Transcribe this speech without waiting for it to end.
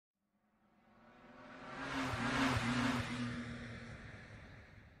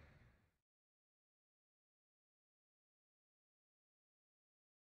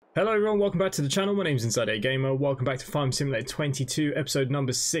Hello everyone, welcome back to the channel. My name is InsideAgameR. Welcome back to Farm Simulator 22, episode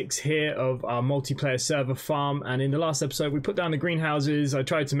number 6 here of our multiplayer server farm. And in the last episode, we put down the greenhouses. I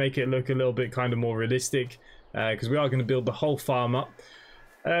tried to make it look a little bit kind of more realistic because we are going to build the whole farm up.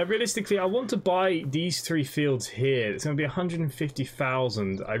 Realistically, I want to buy these 3 fields here. It's going to be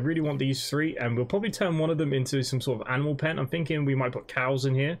 150,000. I really want these 3, and we'll probably turn one of them into some sort of animal pen. I'm thinking we might put cows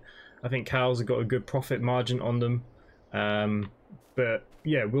in here. I think cows have got a good profit margin on them. But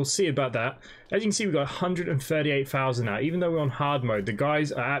yeah, we'll see about that. As you can see, we've got 138,000 now. Even though we're on hard mode, the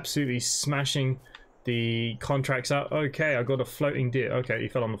guys are absolutely smashing the contracts out. Okay, I got a floating deer. Okay, he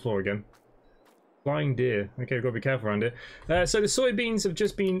fell on the floor again. Flying deer. Okay, we've got to be careful around here. So the soybeans have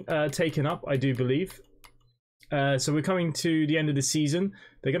just been taken up, I do believe. So we're coming to the end of the season.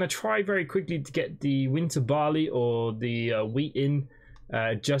 They're going to try very quickly to get the winter barley or the wheat in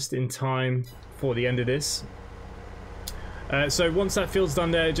just in time for the end of this. So once that field's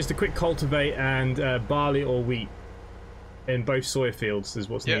done there, just a quick cultivate and barley or wheat in both soy fields is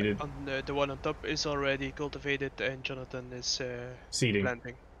what's needed. And the one on top is already cultivated and Jonathan is seeding.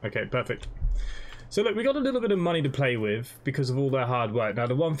 planting. Okay, perfect. So look, we got a little bit of money to play with because of all their hard work. Now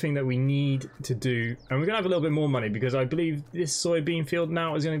the one thing that we need to do, and we're going to have a little bit more money because I believe this soybean field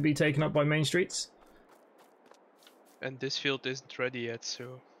now is going to be taken up by main streets. And this field isn't ready yet,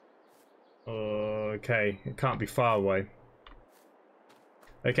 so... Okay, it can't be far away.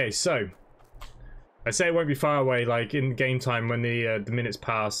 Okay, so I say it won't be far away. Like in game time, when the minutes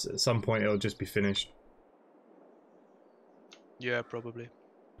pass, at some point it'll just be finished. Yeah, probably.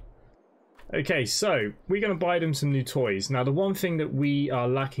 Okay, so we're going to buy them some new toys. Now, the one thing that we are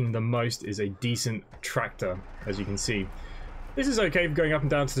lacking the most is a decent tractor, as you can see. This is okay for going up and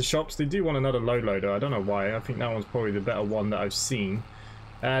down to the shops. They do want another load loader. I don't know why. I think that one's probably the better one that I've seen.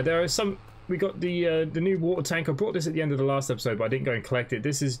 There are some... We got the new water tank. I brought this at the end of the last episode, but I didn't go and collect it.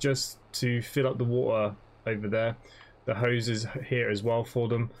 This is just to fill up the water over there. The hoses here as well for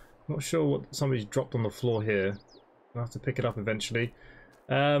them. I'm not sure what somebody's dropped on the floor here. I'll have to pick it up eventually.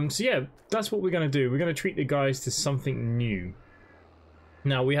 So yeah, that's what we're going to do. We're going to treat the guys to something new.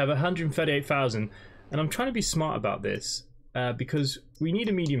 Now, we have 138,000, and I'm trying to be smart about this because we need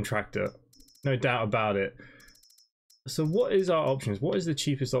a medium tractor. No doubt about it. So what is our options? What is the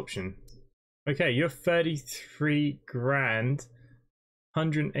cheapest option? Okay, you're 33 grand,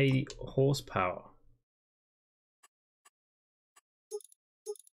 180 horsepower.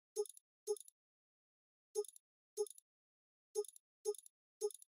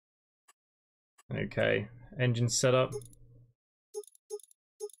 Okay, engine setup.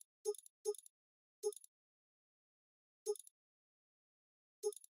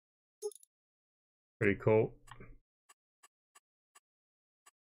 Pretty cool.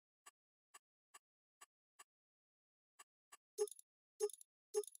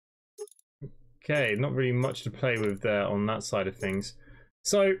 Okay, not really much to play with there on that side of things.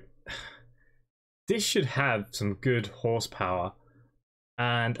 So this should have some good horsepower,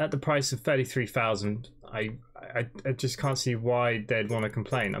 and at the price of 33,000, I just can't see why they'd want to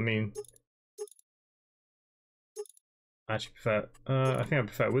complain. I mean, I actually prefer. I think I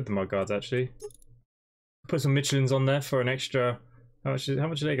prefer it with the mud guards actually. Put some Michelins on there for an extra. How much are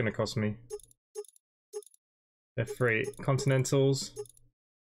they going to cost me? They're free. Continentals.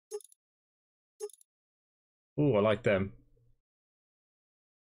 Oh, I like them.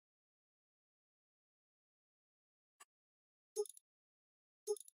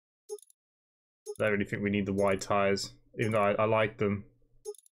 I don't really think we need the wide tires, even though I like them.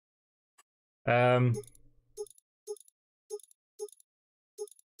 Okay,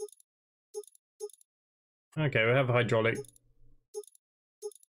 we have a hydraulic.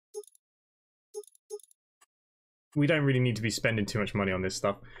 We don't really need to be spending too much money on this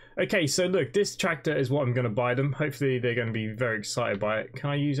stuff. Okay, so look, this tractor is what I'm going to buy them. Hopefully they're going to be very excited by it. Can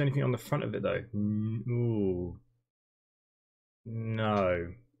I use anything on the front of it though? Ooh. No.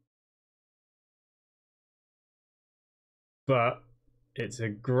 But it's a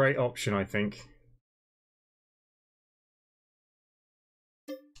great option, I think.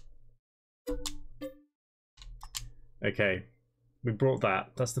 Okay, we brought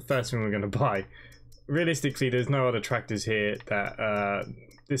that. That's the first thing we're going to buy. Realistically, there's no other tractors here that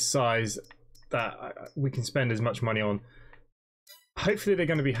this size that we can spend as much money on. Hopefully they're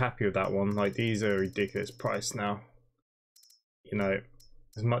going to be happy with that one. Like, these are a ridiculous price now. You know,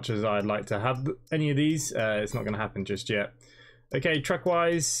 as much as I'd like to have any of these, it's not going to happen just yet. Okay, truck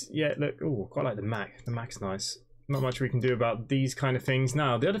wise, yeah, look, oh, quite like the Mac. The Mac's nice. Not much we can do about these kind of things.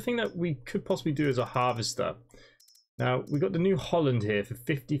 Now, the other thing that we could possibly do is a harvester. Now, we got the New Holland here for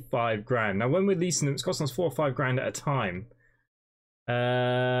 55 grand. Now, when we're leasing them, it's costing us 4 or 5 grand at a time.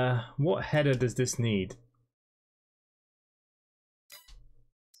 What header does this need?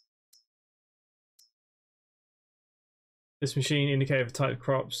 This machine indicator for type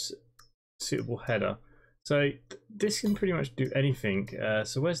crops, suitable header. So this can pretty much do anything.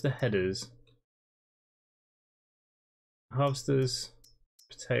 So where's the headers? Harvesters,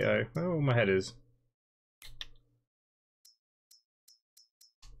 potato. Where are all my headers?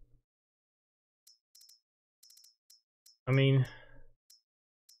 I mean,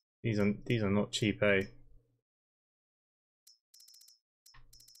 these are not cheap, eh?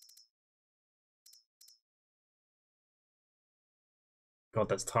 God,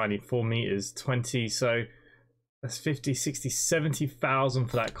 that's tiny. 4 meters, 20. So that's 50, 60, 70,000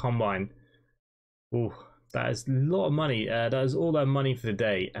 for that combine. Ooh, that is a lot of money. That is all that money for the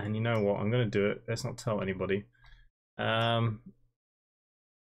day. And you know what? I'm gonna do it. Let's not tell anybody. Do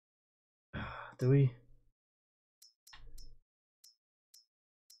we?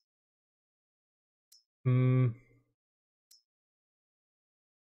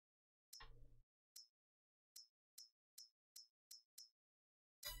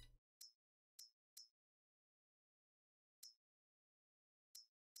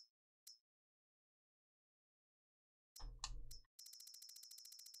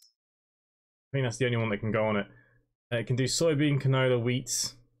 I think that's the only one that can go on it. It can do soybean, canola,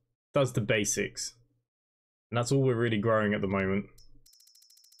 wheats. Does the basics. And that's all we're really growing at the moment.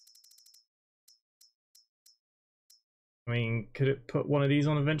 I mean, could it put one of these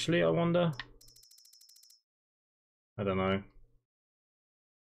on eventually, I wonder? I don't know.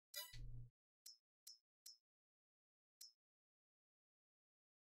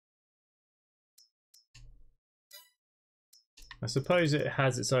 I suppose it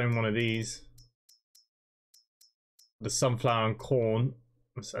has its own one of these. The sunflower and corn.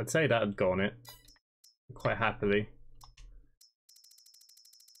 I'd say that'd go on it quite happily.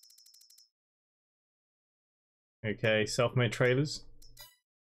 Okay, self-made trailers.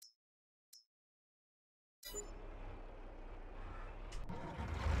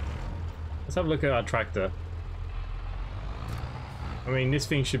 Let's have a look at our tractor. I mean, this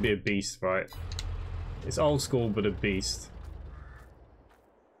thing should be a beast, right? It's old school, but a beast.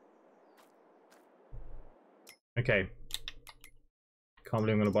 Okay. Can't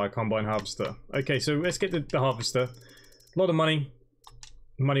believe I'm going to buy a combine harvester. Okay, so let's get the harvester. A lot of money.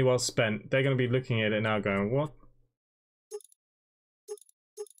 Money well spent. They're going to be looking at it now going, what?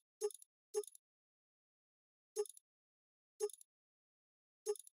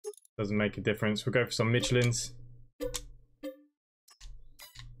 Doesn't make a difference. We'll go for some Michelins.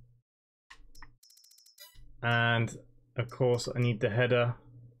 And, of course, I need the header.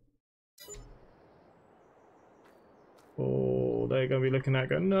 Oh, they're going to be looking at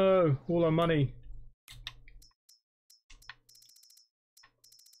going, no, all our money.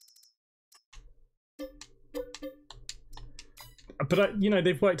 But, you know,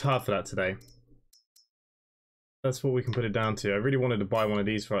 they've worked hard for that today. That's what we can put it down to. I really wanted to buy one of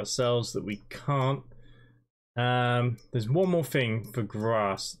these for ourselves that we can't. There's one more thing for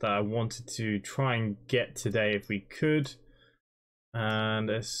grass that I wanted to try and get today if we could. And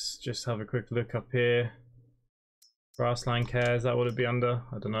let's just have a quick look up here. Grassland care, is that what it'd be under?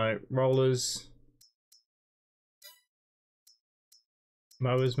 I don't know. Rollers.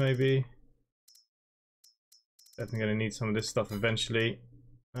 Mowers maybe. Definitely going to need some of this stuff eventually.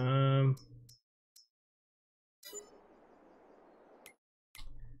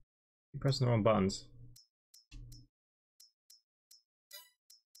 Pressing the wrong buttons.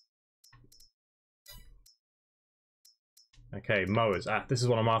 Okay, mowers. Ah, this is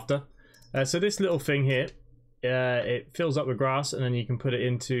what I'm after. So this little thing here, it fills up with grass and then you can put it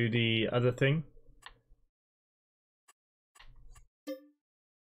into the other thing.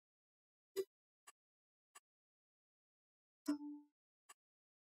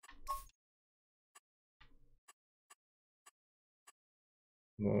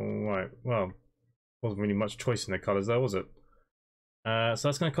 Right, well, wasn't really much choice in the colours though, was it? So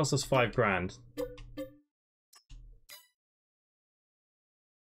that's going to cost us $5 grand.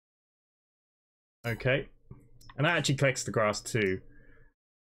 Okay, and that actually collects the grass too.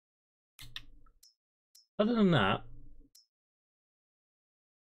 Other than that,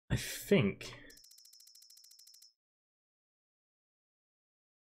 I think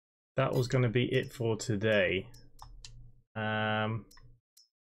that was going to be it for today.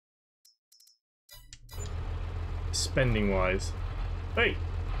 Spending wise. Hey,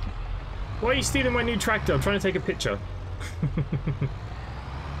 why are you stealing my new tractor? I'm trying to take a picture.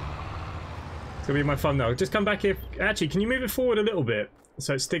 It's gonna be my thumbnail. Just come back here. Actually, can you move it forward a little bit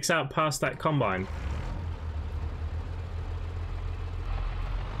so it sticks out past that combine?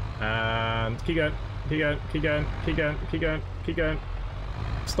 And keep going, keep going, keep going, keep going, keep going, keep going.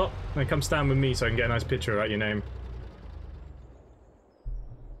 Stop. Then come stand with me so I can get a nice picture about your name.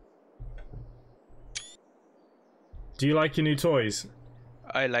 Do you like your new toys?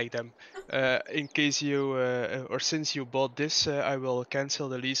 I like them. In case you, or since you bought this, I will cancel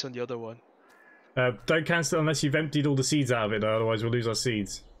the lease on the other one. Don't cancel it unless you've emptied all the seeds out of it, though, otherwise we'll lose our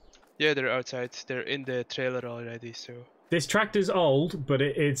seeds. Yeah, they're outside. They're in the trailer already, so... This tractor's old, but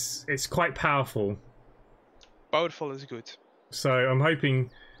it's quite powerful. Powerful is good. So I'm hoping...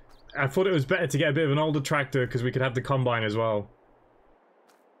 I thought it was better to get a bit of an older tractor because we could have the combine as well.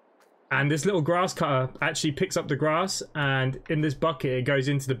 And this little grass cutter actually picks up the grass, and in this bucket it goes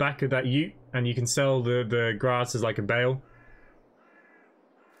into the back of that ute, and you can sell the grass as like a bale.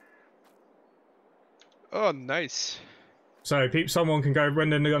 Oh, nice. So someone can go, when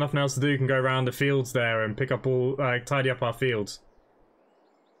they've got nothing else to do, can go around the fields there and pick up all, tidy up our fields.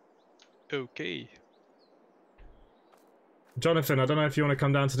 Okay. Jonathan, I don't know if you want to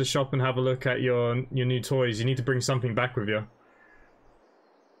come down to the shop and have a look at your new toys. You need to bring something back with you.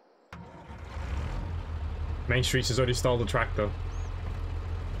 Main Streets has already stole the tractor.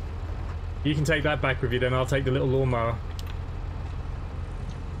 You can take that back with you, then I'll take the little lawnmower.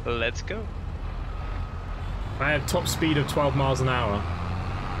 Let's go. I have top speed of 12 miles an hour.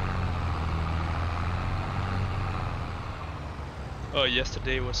 Oh,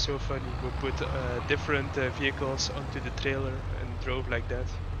 yesterday was so funny. We put different vehicles onto the trailer and drove like that.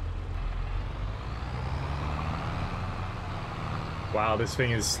 Wow, this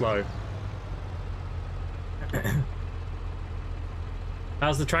thing is slow.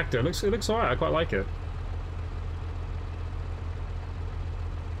 How's the tractor? It looks alright, I quite like it.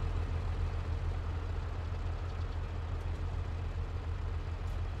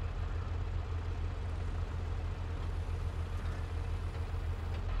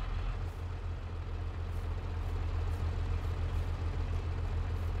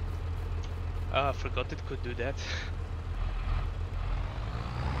 Ah, I forgot it could do that.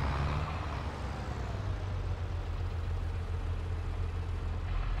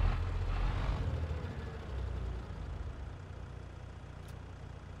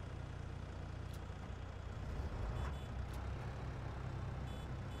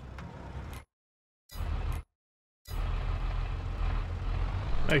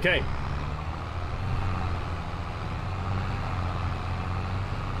 Okay.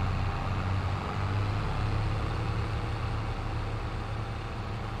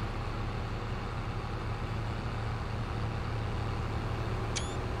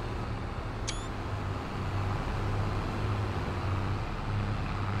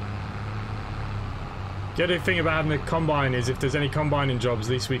 The other thing about having a combine is if there's any combining jobs,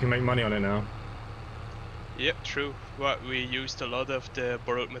 at least we can make money on it now. Yep, true. Well, we used a lot of the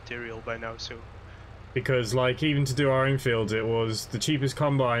borrowed material by now, so... Because, like, even to do our own fields, it was the cheapest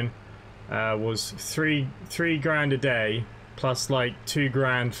combine was three grand a day, plus like 2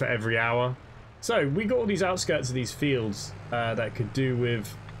 grand for every hour. So we got all these outskirts of these fields that could do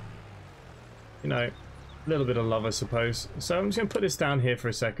with, you know, a little bit of love, I suppose. So I'm just going to put this down here for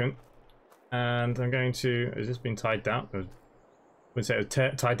a second, and I'm going to... Has this been tied down? I wouldn't say it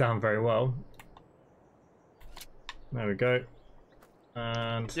was tied down very well. There we go.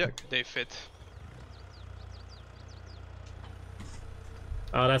 And... Yep, they fit.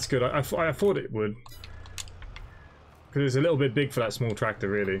 Oh, that's good. I thought it would. Because it's a little bit big for that small tractor,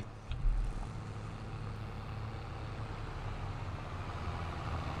 really.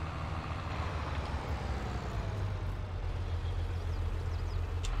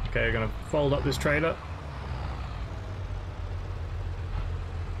 Okay, we're going to fold up this trailer.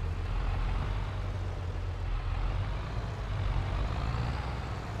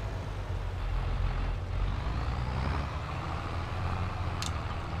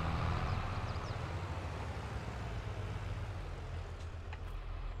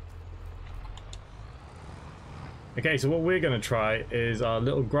 Okay, so what we're going to try is our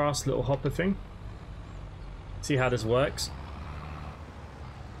little grass, little hopper thing. See how this works.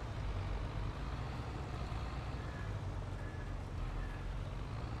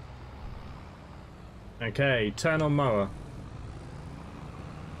 Okay, turn on mower.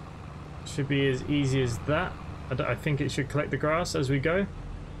 Should be as easy as that. I think it should collect the grass as we go.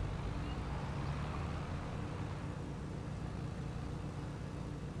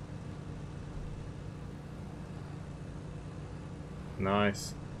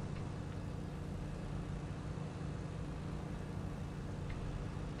 Nice.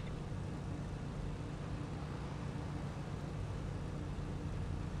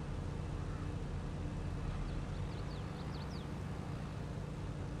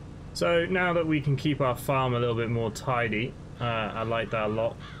 So now that we can keep our farm a little bit more tidy, I like that a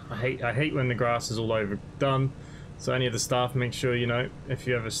lot. I hate when the grass is all overdone. So any of the staff, make sure, you know, if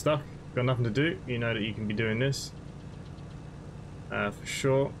you're ever stuck, got nothing to do, you know that you can be doing this. For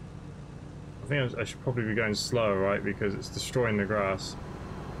sure. I think I should probably be going slower, right, because it's destroying the grass.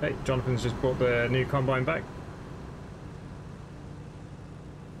 Hey, Jonathan's just brought the new combine back.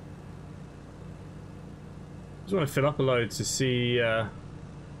 Just want to fill up a load to see...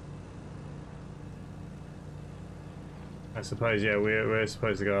 I suppose, yeah, we're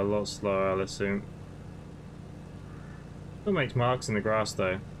supposed to go a lot slower, I'll assume. Still makes marks in the grass,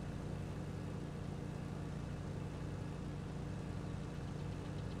 though.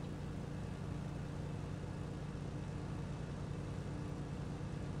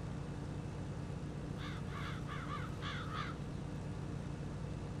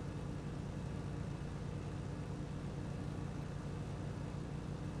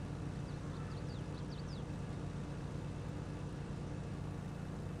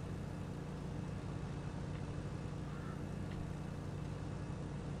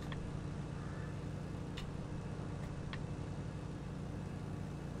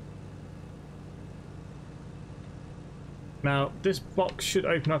 Now, this box should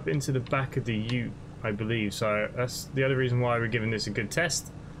open up into the back of the ute, I believe, so that's the other reason why we're giving this a good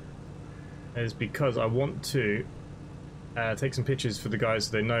test, is because I want to take some pictures for the guys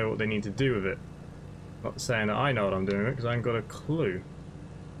so they know what they need to do with it. Not saying that I know what I'm doing with it, because I ain't got a clue.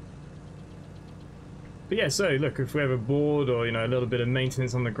 But yeah, so look, if we're ever bored or, you know, a little bit of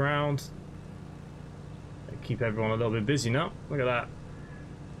maintenance on the ground, keep everyone a little bit busy now. Look at that.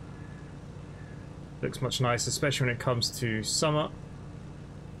 Looks much nicer, especially when it comes to summer.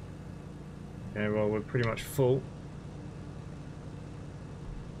 Okay, well, we're pretty much full.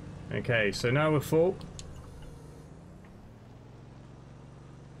 Okay, so now we're full.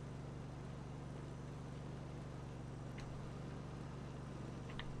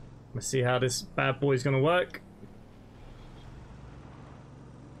 Let's see how this bad boy's gonna work.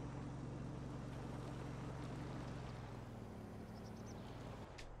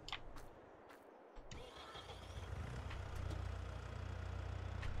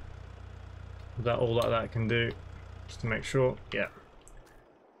 Is that all that can do? Just to make sure. Yeah.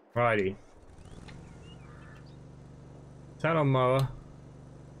 Righty. Turn on mower.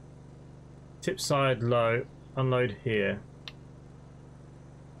 Tip side low. Unload here.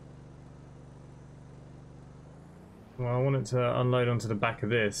 Well, I want it to unload onto the back of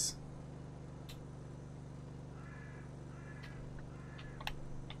this.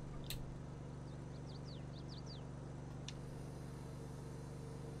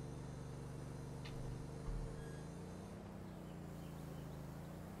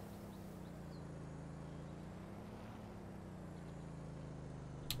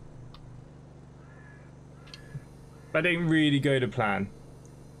 That didn't really go to plan.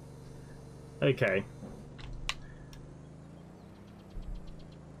 Okay.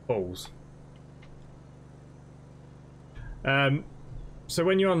 Balls. So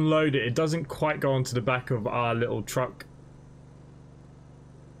when you unload it, it doesn't quite go onto the back of our little truck.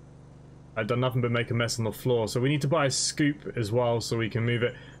 I've done nothing but make a mess on the floor, so we need to buy a scoop as well so we can move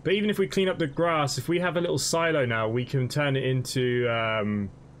it. But even if we clean up the grass, if we have a little silo now, we can turn it into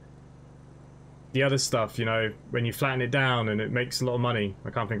the other stuff, you know, when you flatten it down and it makes a lot of money. I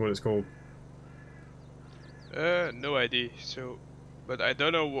can't think what it's called. No idea. So, but I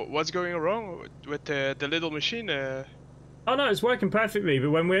don't know what's going wrong with the little machine. Oh no, it's working perfectly,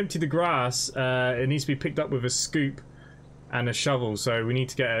 but when we empty the grass, it needs to be picked up with a scoop and a shovel, so we need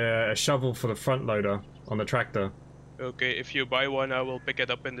to get a shovel for the front loader on the tractor. Okay, if you buy one, I will pick it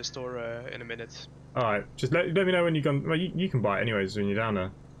up in the store in a minute. Alright, just let me know when you can. Well, you can buy it anyways when you're down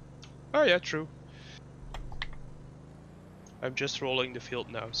there. Oh yeah, true. I'm just rolling the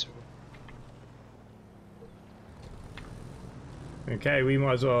field now, so... Okay, we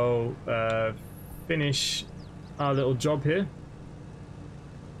might as well finish our little job here.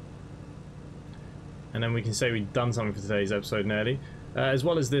 And then we can say we've done something for today's episode nearly. As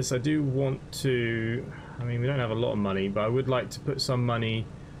well as this, I do want to... I mean, we don't have a lot of money, but I would like to put some money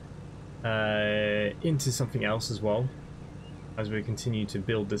into something else as well, as we continue to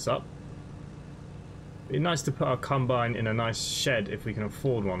build this up. It'd be nice to put our combine in a nice shed if we can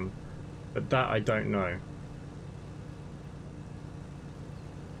afford one, but that I don't know.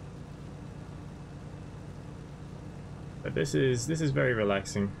 But this is very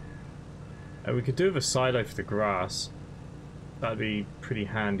relaxing. We could do with a silo for the grass. That'd be pretty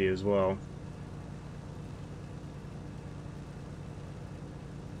handy as well.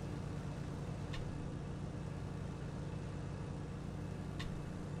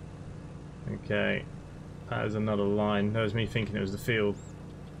 Okay, that is another line. That was me thinking it was the field.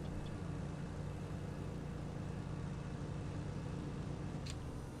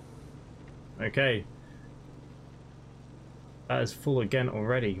 Okay. That is full again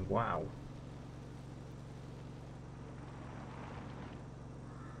already. Wow.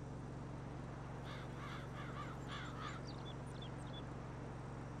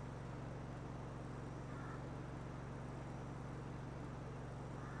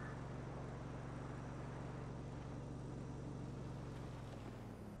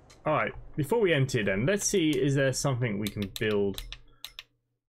 Alright, before we empty it then, let's see, is there something we can build?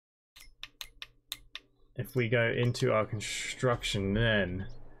 If we go into our construction then.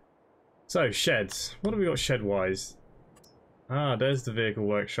 So, sheds. What have we got shed-wise? Ah, there's the vehicle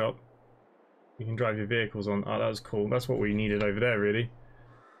workshop. You can drive your vehicles on. Oh, that was cool. That's what we needed over there, really.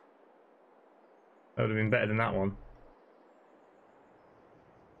 That would have been better than that one.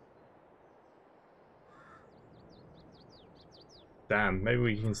 Damn, maybe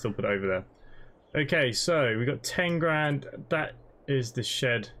we can still put it over there. Okay, so we got 10 grand. That is the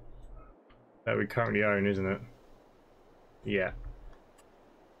shed that we currently own, isn't it? Yeah.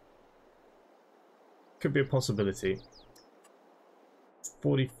 Could be a possibility.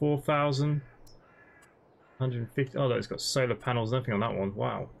 44,000. 150. Oh, look, it's got solar panels and everything on that one.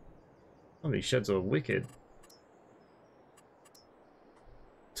 Wow. Some of these sheds are wicked.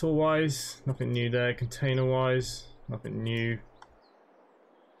 Tool-wise, nothing new there. Container-wise, nothing new.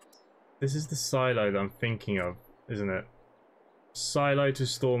 This is the silo that I'm thinking of, isn't it? Silo to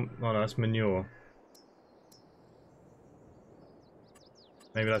store... Oh no, that's manure.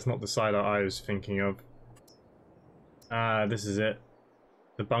 Maybe that's not the silo I was thinking of. Ah, this is it.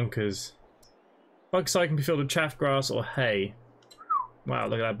 The bunkers. Bunker site can be filled with chaff grass or hay. Wow,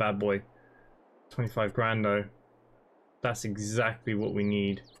 look at that bad boy. 25 grand though. That's exactly what we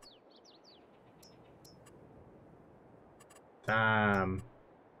need. Damn.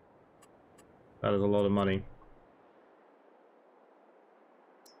 That is a lot of money.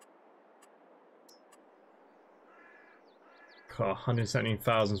 God,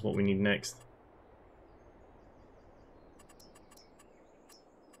 117,000 is what we need next.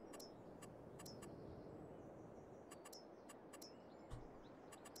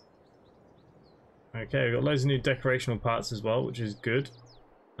 Okay, we've got loads of new decorational parts as well, which is good.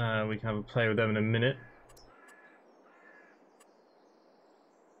 We can have a play with them in a minute.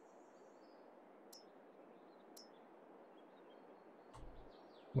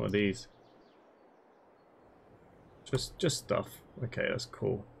 What are these? Just stuff. Okay, that's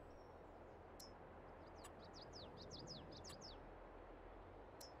cool.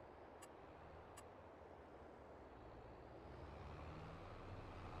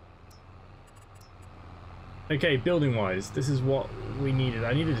 Okay, building wise, this is what we needed.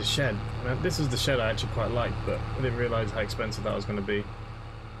 I needed a shed. This was the shed I actually quite liked, but I didn't realise how expensive that was going to be.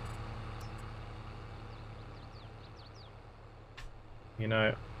 You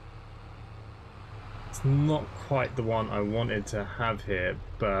know, it's not quite the one I wanted to have here,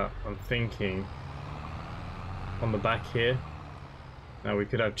 but I'm thinking on the back here. Now we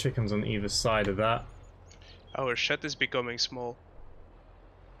could have chickens on either side of that. Our shed is becoming small.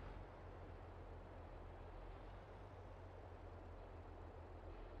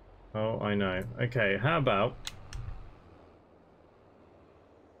 Oh, I know. Okay, how about...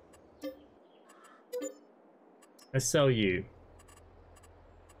 let's sell you.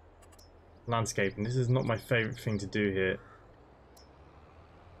 Landscaping. This is not my favourite thing to do here.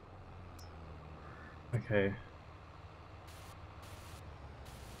 Okay.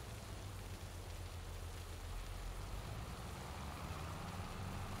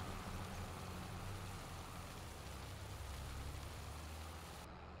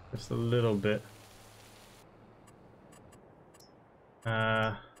 Just a little bit.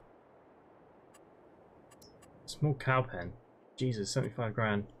 Small cow pen. Jesus, 75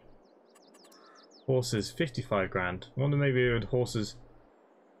 grand. Horses, 55 grand. I wonder maybe with horses...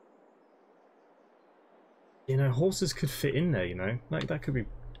 You know, horses could fit in there, you know? Like, that could be...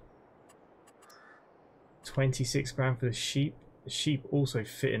 26 grand for the sheep. The sheep also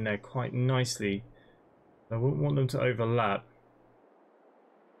fit in there quite nicely. I wouldn't want them to overlap.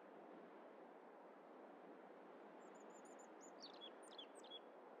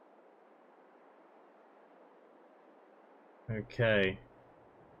 Okay.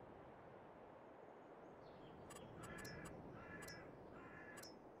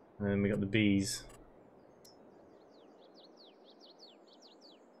 And then we got the bees.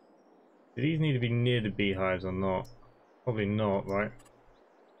 Do these need to be near the beehives or not? Probably not, right?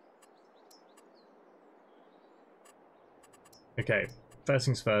 Okay, first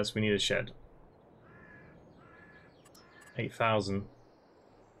things first, we need a shed. 8,000.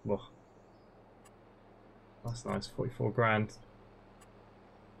 Well, that's nice. 44 grand.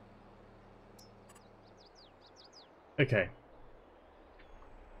 Okay.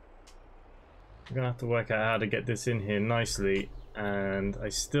 I'm gonna have to work out how to get this in here nicely, and I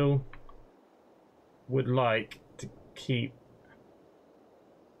still would like to keep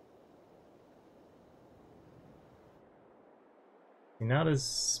now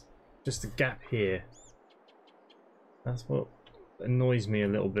there's just a gap here. That's what annoys me a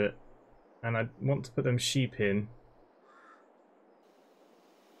little bit, and I want to put them sheep in.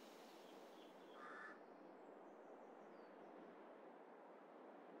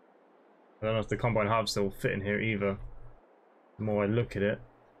 I don't know if the combine harvester will fit in here either, the more I look at it.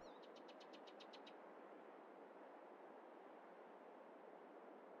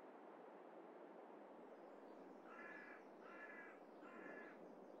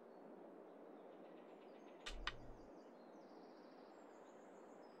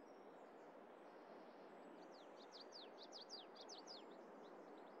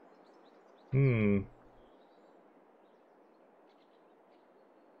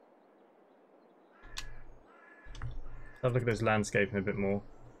 Have a look at this landscaping a bit more.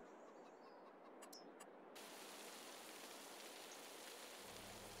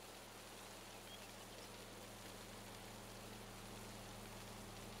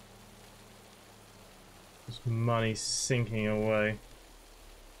 Just money sinking away.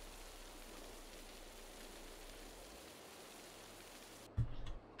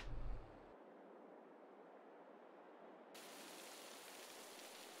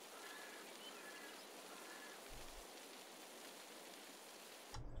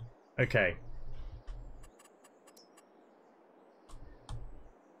 Okay.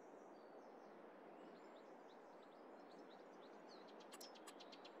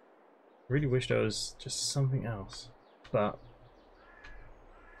 Really wish there was just something else, but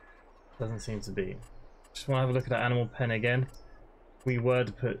doesn't seem to be. Just want to have a look at that animal pen again. If we were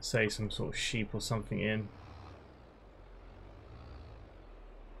to put, say, some sort of sheep or something in.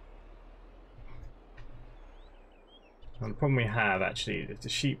 And the problem we have, actually, if the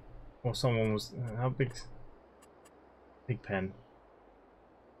sheep or someone was... how big... Pig pen.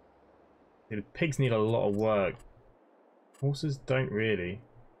 Yeah, the pigs need a lot of work. Horses don't really.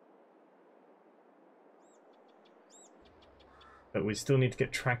 But we still need to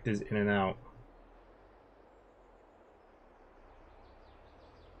get tractors in and out.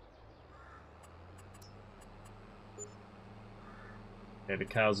 Yeah, the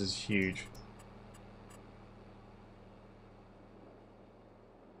cows is huge.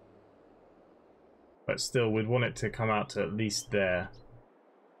 But still, we'd want it to come out to at least there.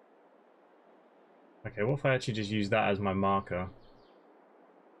 Okay, what if I actually just use that as my marker?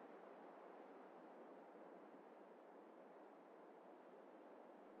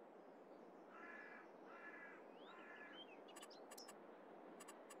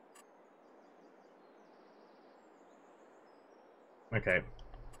 Okay.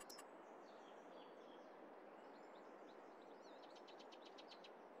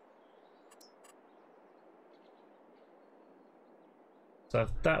 So if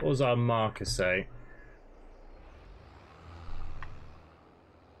that was our marker, say.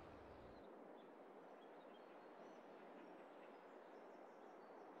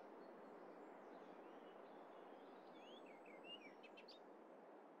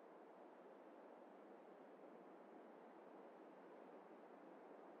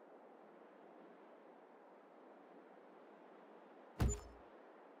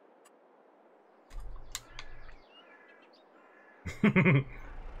 I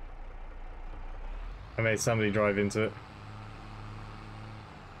made somebody drive into it.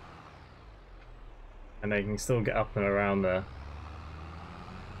 And they can still get up and around there.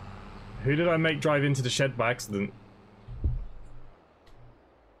 Who did I make drive into the shed by accident?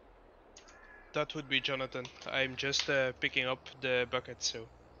 That would be Jonathan. I'm just picking up the bucket, so.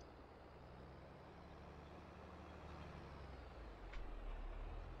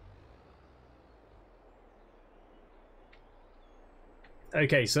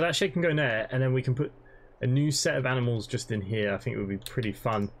 Okay, so that shed can go in there, and then we can put a new set of animals just in here. I think it would be pretty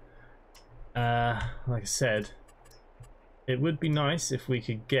fun. Like I said, it would be nice if we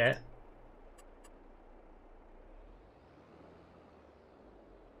could get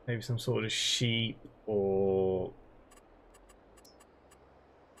maybe some sort of sheep, or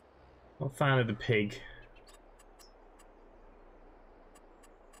not a fan of the pig.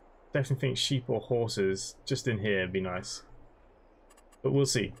 Definitely think sheep or horses just in here would be nice. But we'll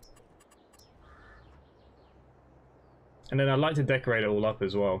see. And then I'd like to decorate it all up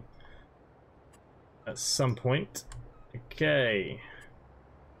as well at some point. Okay.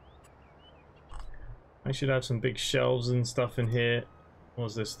 I should have some big shelves and stuff in here. What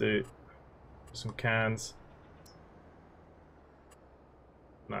does this do? Some cans.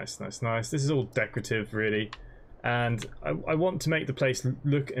 Nice, nice, nice. This is all decorative, really. And I want to make the place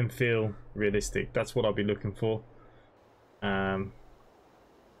look and feel realistic. That's what I'll be looking for. You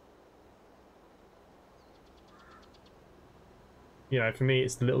know, for me,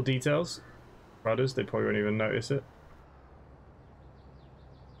 it's the little details. For others, they probably won't even notice it.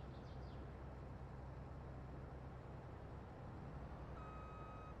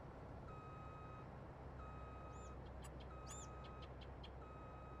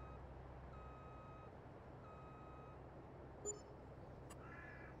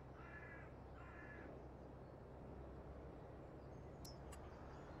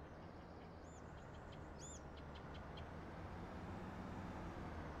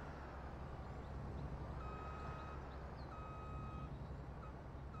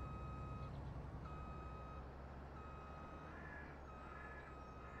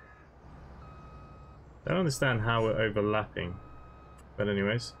 I don't understand how we're overlapping, but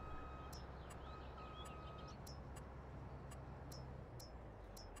anyways.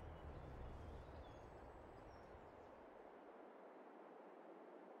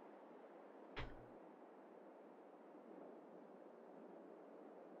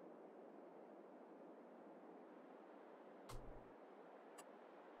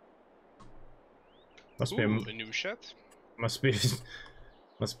 Must be a new shed. Must be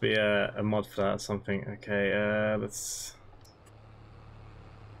must be a mod for that or something. Okay, let's.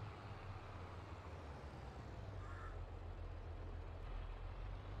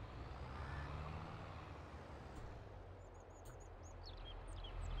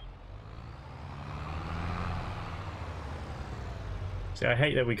 See, I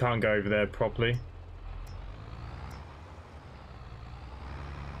hate that we can't go over there properly.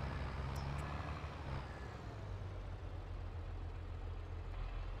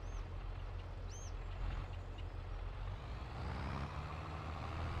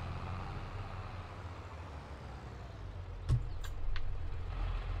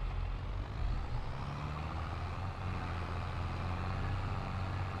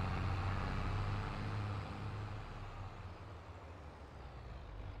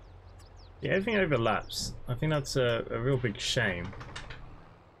 Yeah, everything overlaps. I think that's a real big shame.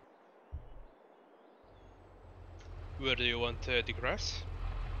 Where do you want the grass?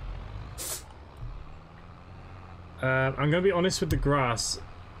 I'm going to be honest with the grass.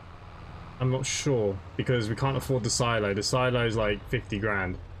 I'm not sure because we can't afford the silo. The silo is like 50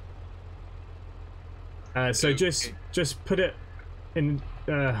 grand. So Okay. just put it in.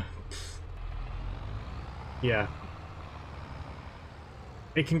 Yeah.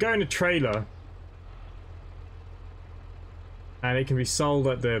 It can go in a trailer, and it can be sold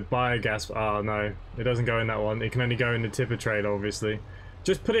at the biogas. Oh no, it doesn't go in that one. It can only go in the tipper trailer, obviously.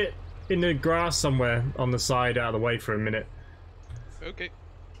 Just put it in the grass somewhere on the side, out of the way for a minute. Okay.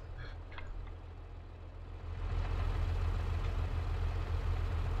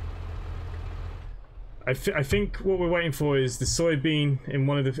 I think what we're waiting for is the soybean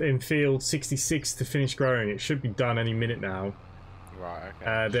in field 66 to finish growing. It should be done any minute now. Right,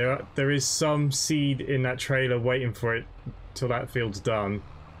 okay. There is some seed in that trailer waiting for it till that field's done.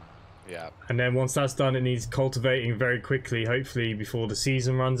 Yeah. And then once that's done, it needs cultivating very quickly, hopefully before the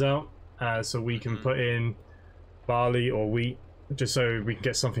season runs out, so we can put in barley or wheat, just so we can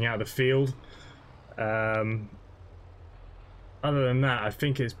get something out of the field. Other than that, I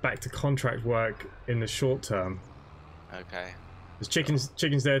think it's back to contract work in the short term. Okay. There's chickens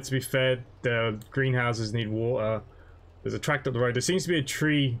there to be fed. The greenhouses need water. There's a tract up the road. There seems to be a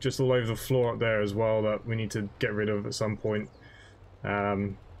tree just all over the floor up there as well that we need to get rid of at some point.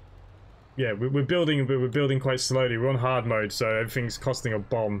 Yeah, we're building, but we're building quite slowly. We're on hard mode, so everything's costing a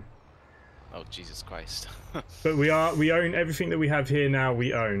bomb. Oh, Jesus Christ. But we own everything that we have here now.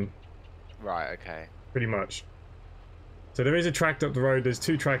 We own. Right, okay. Pretty much. So there is a tract up the road. There's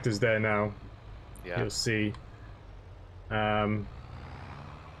 2 tractors there now. Yeah. You'll see. And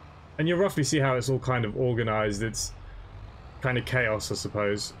you'll roughly see how it's all kind of organized. It's kind of chaos, I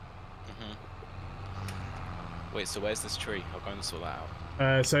suppose. Wait, so where's this tree? I'll go and sort that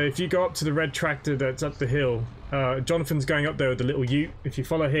out. So if you go up to the red tractor that's up the hill, Jonathan's going up there with the little ute. If you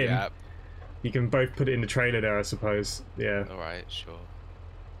follow him, Yeah. you can both put it in the trailer there, I suppose. Yeah. Alright, sure.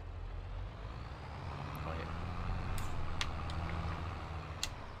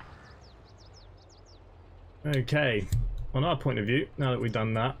 Wait. Okay. On our point of view, now that we've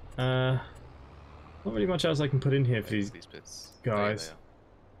done that, not really much else I can put in here for these bits. guys.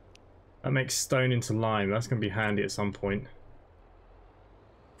 That makes stone into lime. That's going to be handy at some point.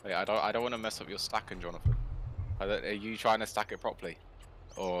 Wait, I don't want to mess up your stacking, Jonathan. Are you trying to stack it properly,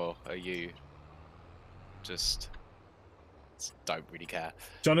 or are you just don't really care?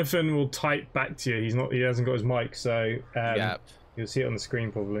 Jonathan will type back to you. He hasn't got his mic, so yeah, you'll see it on the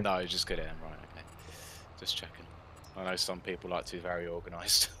screen probably. No, just get it in, right? Okay, just checking. I know some people like to be very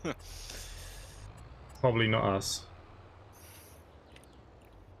organised. Probably not us.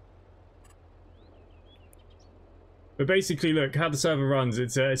 But basically, look, how the server runs,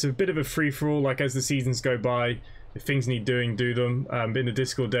 it's a bit of a free-for-all, like as the seasons go by, if things need doing, do them. But in the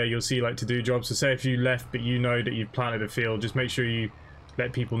Discord day, you'll see like to-do jobs. So say if you left, but you know that you've planted a field, just make sure you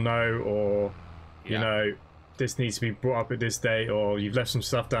let people know, or, you know, this needs to be brought up at this date, or you've left some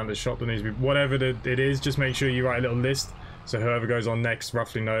stuff down at the shop that needs to be, whatever it is, just make sure you write a little list, so whoever goes on next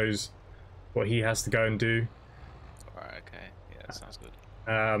roughly knows what he has to go and do. Alright, okay. Yeah, that sounds good.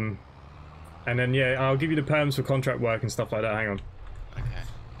 And then, yeah, I'll give you the perms for contract work and stuff like that. Hang on. Okay.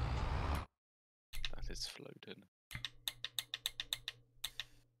 That is floating.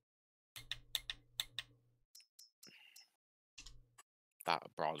 That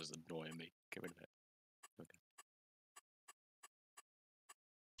browser's annoying me. Give it a minute. Okay.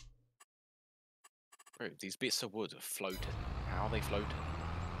 Bro, these bits of wood are floating. How are they floating?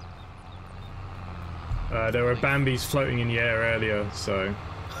 There were Bambis floating in the air earlier, so...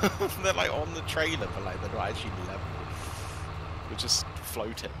 They're like on the trailer, but like they're not actually level. They're just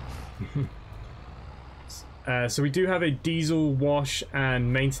floating. So we do have a diesel wash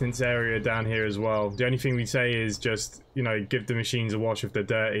and maintenance area down here as well. The only thing we say is just, you know, give the machines a wash if they're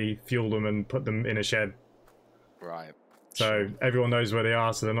dirty, fuel them and put them in a shed. Right. So everyone knows where they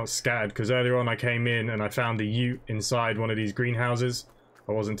are, so they're not scattered. Because earlier on I came in and I found a ute inside one of these greenhouses.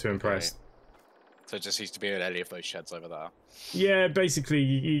 I wasn't too impressed. So it just needs to be in any of those sheds over there. Yeah,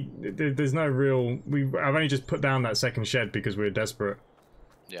 basically, there's no real... I've only just put down that second shed because we're desperate.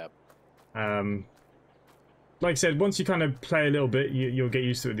 Yeah. Like I said, once you kind of play a little bit, you'll get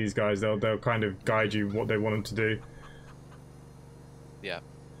used to it with these guys. They'll kind of guide you what they want them to do. Yeah.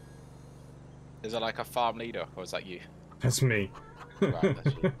 Is it like a farm leader, or is that you? That's me. Right,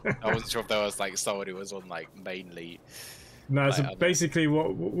 that's you. I wasn't sure if there was like someone who was on like main lead. No, so basically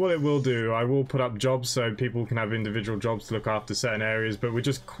what it will do, I will put up jobs so people can have individual jobs to look after certain areas, but we're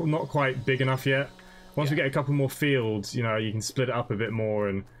just not quite big enough yet. Once we get a couple more fields, you know, you can split it up a bit more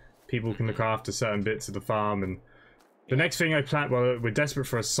and people can look after certain bits of the farm. And the next thing I plan, well, we're desperate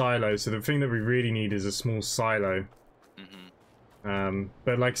for a silo, so the thing that we really need is a small silo.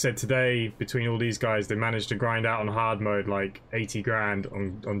 But like I said, today, between all these guys, they managed to grind out on hard mode like 80 grand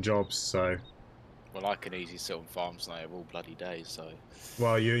on jobs, so... Well, I can easily sit on farms now all bloody day, so...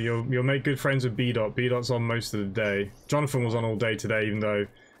 Well, you'll make good friends with B-Dot. B-Dot's on most of the day. Jonathan was on all day today, even though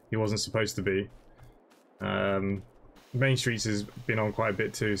he wasn't supposed to be. Main Streets has been on quite a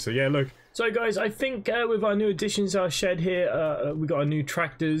bit too, so yeah, look. So guys, I think with our new additions to our shed here, we got our new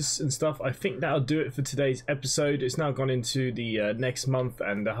tractors and stuff. I think that'll do it for today's episode. It's now gone into the next month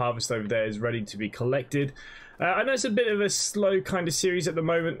and the harvest over there is ready to be collected. I know it's a bit of a slow kind of series at the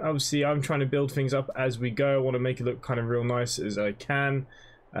moment. Obviously, I'm trying to build things up as we go. I want to make it look kind of real nice as I can.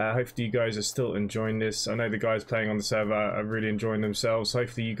 Hopefully you guys are still enjoying this. I know the guys playing on the server are really enjoying themselves.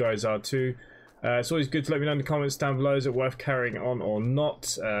 Hopefully you guys are too. It's always good to let me know in the comments down below. Is it worth carrying on or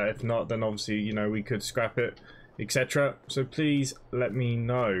not? If not, then obviously, you know, we could scrap it, etc. So please let me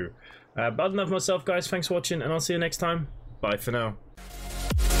know. But other than that, for myself, guys, thanks for watching, and I'll see you next time. Bye for now.